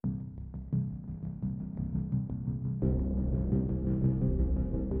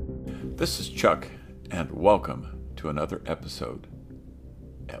This is Chuck, and welcome to another episode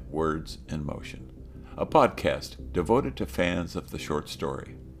at Words in Motion, a podcast devoted to fans of the short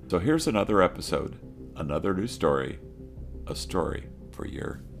story. So here's another episode, another new story, a story for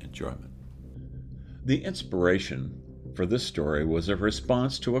your enjoyment. The inspiration for this story was a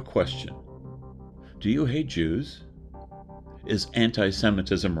response to a question. Do you hate Jews? Is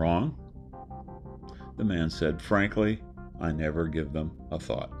anti-Semitism wrong? The man said, frankly, I never give them a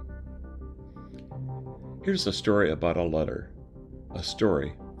thought. Here's a story about a letter, a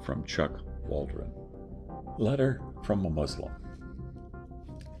story from Chuck Waldron. Letter from a Muslim.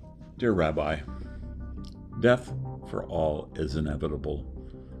 Dear Rabbi, death for all is inevitable,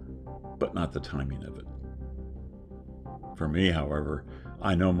 but not the timing of it. For me, however,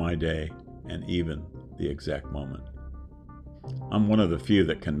 I know my day and even the exact moment. I'm one of the few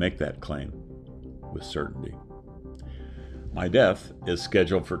that can make that claim with certainty. My death is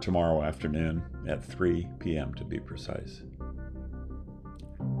scheduled for tomorrow afternoon at 3 p.m. to be precise.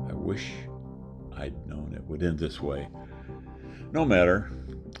 I wish I'd known it would end this way. No matter,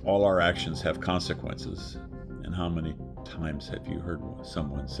 all our actions have consequences. And how many times have you heard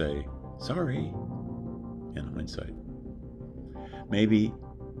someone say, sorry, in hindsight? Maybe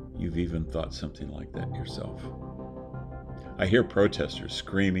you've even thought something like that yourself. I hear protesters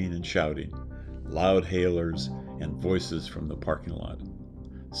screaming and shouting, loud hailers and voices from the parking lot.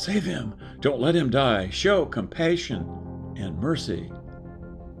 Save him! Don't let him die! Show compassion and mercy!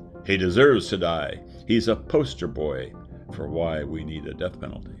 He deserves to die. He's a poster boy for why we need a death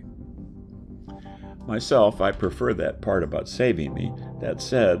penalty. Myself, I prefer that part about saving me. That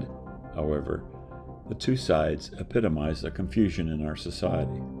said, however, the two sides epitomize the confusion in our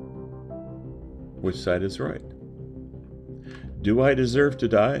society. Which side is right? Do I deserve to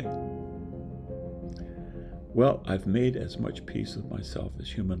die? Well, I've made as much peace with myself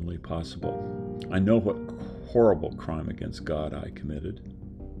as humanly possible. I know what horrible crime against God I committed.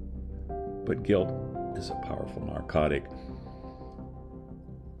 But guilt is a powerful narcotic.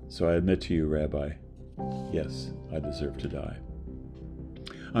 So I admit to you, Rabbi, yes, I deserve to die.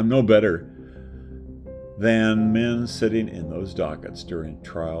 I'm no better than men sitting in those dockets during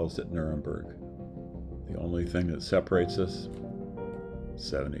trials at Nuremberg. The only thing that separates us,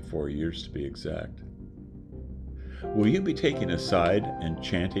 74 years to be exact. Will you be taking a side and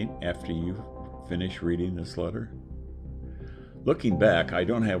chanting after you finish reading this letter? Looking back, I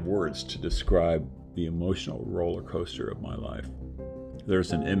don't have words to describe the emotional roller coaster of my life.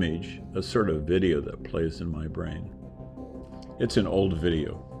 There's an image, a sort of video that plays in my brain. It's an old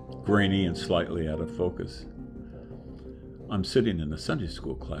video, grainy and slightly out of focus. I'm sitting in a Sunday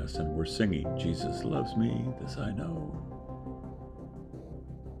school class and we're singing, Jesus loves me, this I know.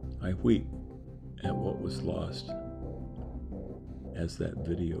 I weep at what was lost as that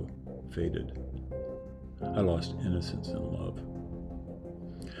video faded. I lost innocence and love.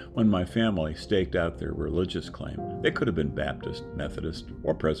 When my family staked out their religious claim, they could have been Baptist, Methodist,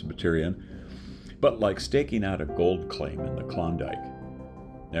 or Presbyterian, but like staking out a gold claim in the Klondike,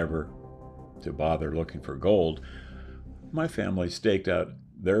 never to bother looking for gold, my family staked out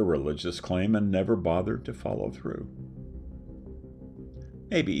their religious claim and never bothered to follow through.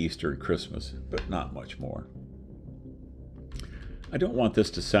 Maybe Easter and Christmas, but not much more. I don't want this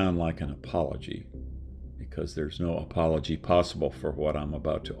to sound like an apology, because there's no apology possible for what I'm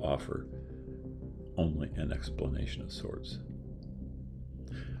about to offer, only an explanation of sorts.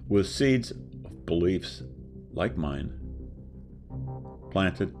 With seeds of beliefs like mine,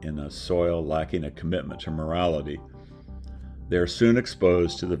 planted in a soil lacking a commitment to morality, they are soon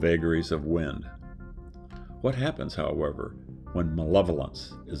exposed to the vagaries of wind. What happens, however, when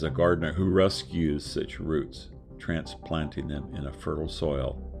malevolence is a gardener who rescues such roots, transplanting them in a fertile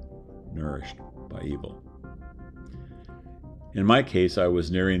soil nourished by evil? In my case, I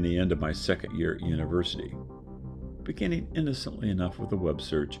was nearing the end of my second year at university. Beginning innocently enough with a web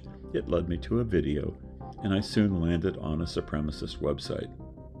search, it led me to a video, and I soon landed on a supremacist website.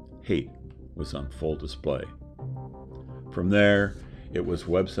 Hate was on full display. From there, it was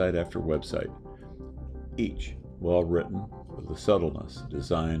website after website, each well-written with a subtleness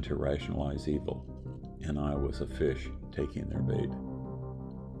designed to rationalize evil, and I was a fish taking their bait.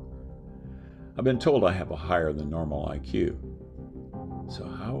 I've been told I have a higher than normal IQ. So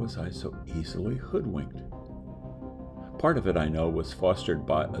how was I so easily hoodwinked? Part of it, I know, was fostered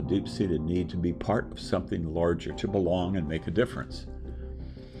by a deep-seated need to be part of something larger, to belong and make a difference.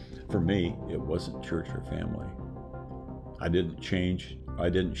 For me, it wasn't church or family. I didn't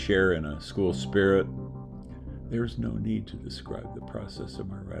share in a school spirit. There's no need to describe the process of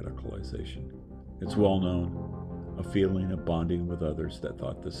my radicalization. It's well known, a feeling of bonding with others that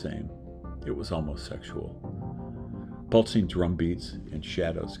thought the same, It was almost sexual. Pulsing drum beats and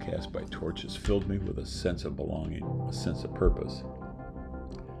shadows cast by torches filled me with a sense of belonging, a sense of purpose.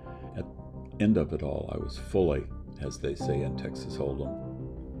 At the end of it all, I was fully, as they say in Texas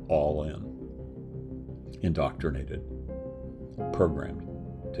Hold'em, all in. Indoctrinated. Programmed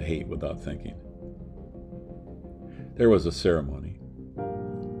to hate without thinking. There was a ceremony.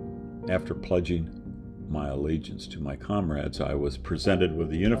 After pledging my allegiance to my comrades, I was presented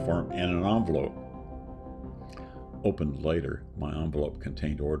with a uniform and an envelope. Opened later, my envelope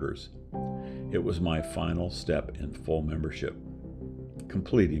contained orders. It was my final step in full membership,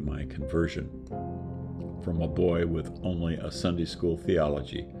 completing my conversion from a boy with only a Sunday school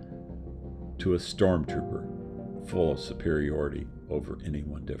theology to a stormtrooper full of superiority over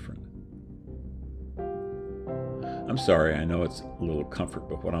anyone different. I'm sorry, I know it's a little comfort,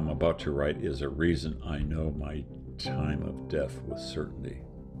 but what I'm about to write is a reason I know my time of death with certainty.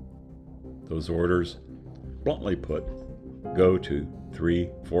 Those orders, bluntly put, go to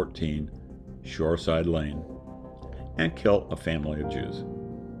 314 Shoreside Lane and kill a family of Jews.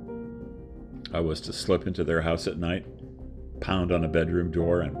 I was to slip into their house at night, pound on a bedroom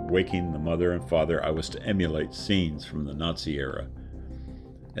door, and waking the mother and father, I was to emulate scenes from the Nazi era,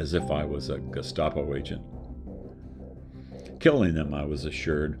 as if I was a Gestapo agent. Killing them, I was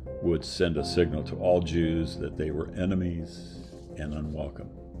assured, would send a signal to all Jews that they were enemies and unwelcome.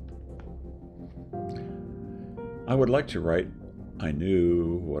 I would like to write, I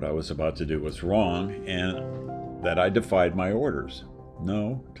knew what I was about to do was wrong and that I defied my orders.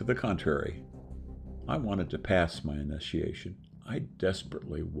 No, to the contrary. I wanted to pass my initiation. I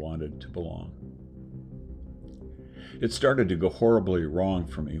desperately wanted to belong. It started to go horribly wrong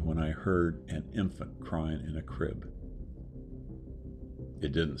for me when I heard an infant crying in a crib.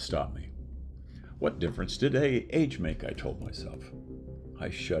 It didn't stop me. What difference did age make, I told myself. I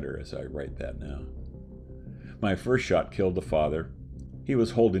shudder as I write that now. My first shot killed the father. He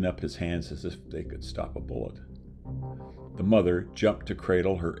was holding up his hands as if they could stop a bullet. The mother jumped to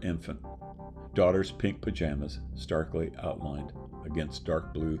cradle her infant, daughter's pink pajamas starkly outlined against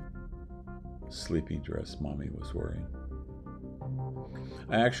dark blue sleeping dress Mommy was wearing.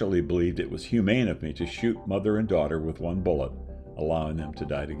 I actually believed it was humane of me to shoot mother and daughter with one bullet, allowing them to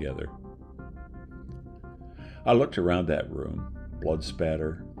die together. I looked around that room, blood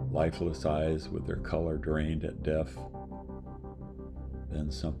spatter, lifeless eyes with their color drained at death. Then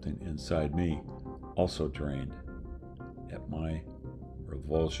something inside me also drained at my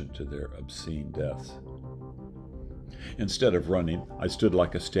revulsion to their obscene deaths. Instead of running, I stood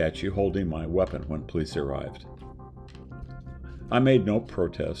like a statue holding my weapon when police arrived. I made no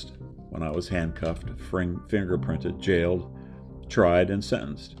protest when I was handcuffed, fingerprinted, jailed, tried, and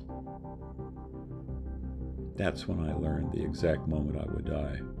sentenced. That's when I learned the exact moment I would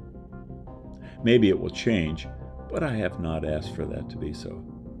die. Maybe it will change, but I have not asked for that to be so.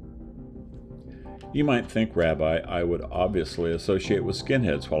 You might think, Rabbi, I would obviously associate with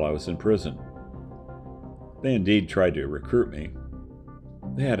skinheads while I was in prison. They indeed tried to recruit me.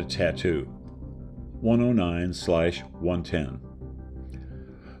 They had a tattoo, 109/110.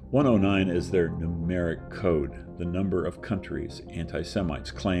 109 is their numeric code, the number of countries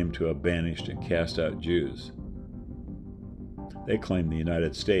anti-Semites claim to have banished and cast out Jews. They claim the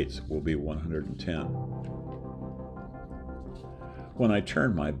United States will be 110. When I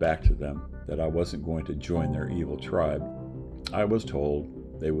turned my back to them, that I wasn't going to join their evil tribe, I was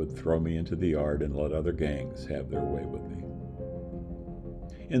told they would throw me into the yard and let other gangs have their way with me.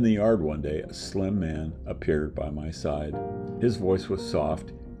 In the yard one day, a slim man appeared by my side. His voice was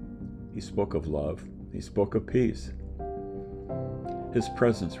soft. He spoke of love. He spoke of peace. His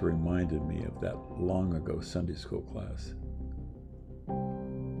presence reminded me of that long ago Sunday school class.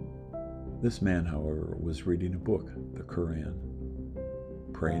 This man, however, was reading a book, the Quran,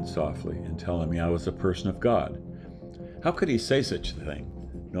 praying softly and telling me I was a person of God. How could he say such a thing,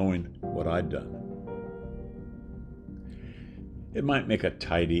 knowing what I'd done? It might make a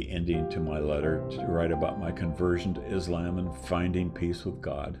tidy ending to my letter to write about my conversion to Islam and finding peace with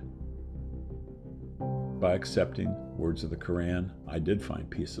God. By accepting words of the Quran, I did find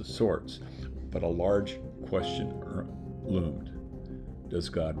peace of sorts, but a large question loomed. Does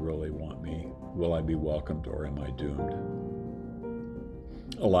God really want me? Will I be welcomed, or am I doomed?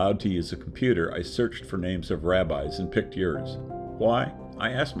 Allowed to use a computer, I searched for names of rabbis and picked yours. Why?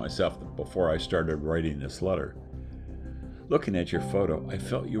 I asked myself before I started writing this letter. Looking at your photo, I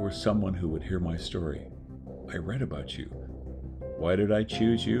felt you were someone who would hear my story. I read about you. Why did I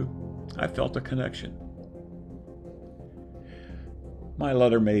choose you? I felt a connection. My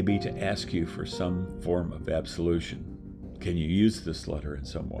letter may be to ask you for some form of absolution. Can you use this letter in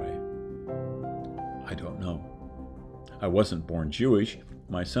some way? I don't know. I wasn't born Jewish.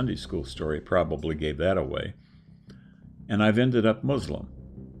 My Sunday school story probably gave that away. And I've ended up Muslim.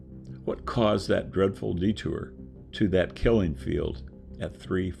 What caused that dreadful detour to that killing field at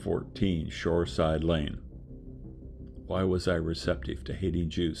 314 Shoreside Lane? Why was I receptive to hating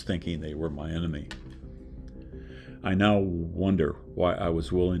Jews, thinking they were my enemy? I now wonder why I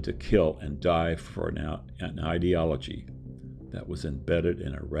was willing to kill and die for an ideology that was embedded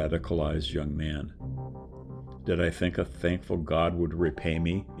in a radicalized young man. Did I think a thankful God would repay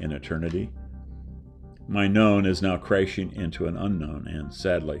me in eternity? My known is now crashing into an unknown, and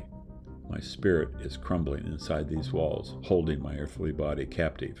sadly, my spirit is crumbling inside these walls, holding my earthly body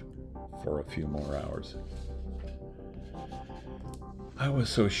captive for a few more hours. I was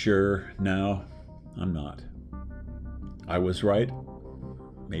so sure, now I'm not. I was right,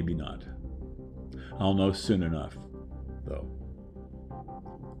 maybe not. I'll know soon enough, though.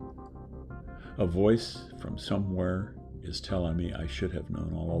 A voice from somewhere is telling me I should have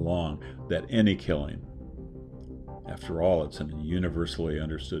known all along that any killing, after all, it's a universally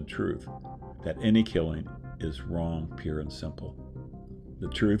understood truth, that any killing is wrong, pure and simple. The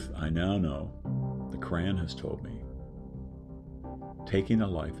truth I now know, the Quran has told me. Taking a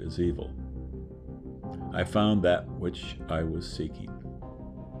life is evil. I found that which I was seeking.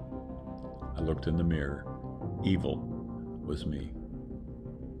 I looked in the mirror. Evil was me.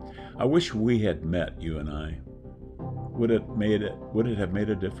 I wish we had met, you and I. Would it have made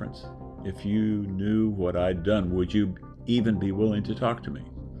a difference? If you knew what I'd done, would you even be willing to talk to me?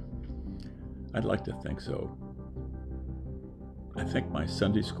 I'd like to think so. I think my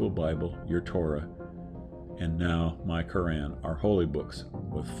Sunday school Bible, your Torah, and now my Quran are holy books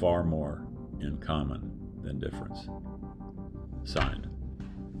with far more in common than difference. Signed.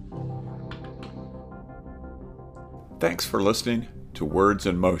 Thanks for listening to Words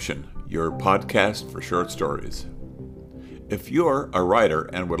in Motion, your podcast for short stories. If you're a writer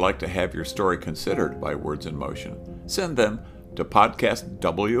and would like to have your story considered by Words in Motion, send them to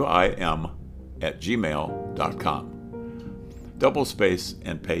podcastwim@gmail.com. Double space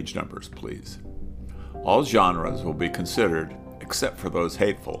and page numbers, please. All genres will be considered except for those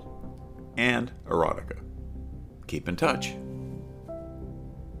hateful and erotica. Keep in touch.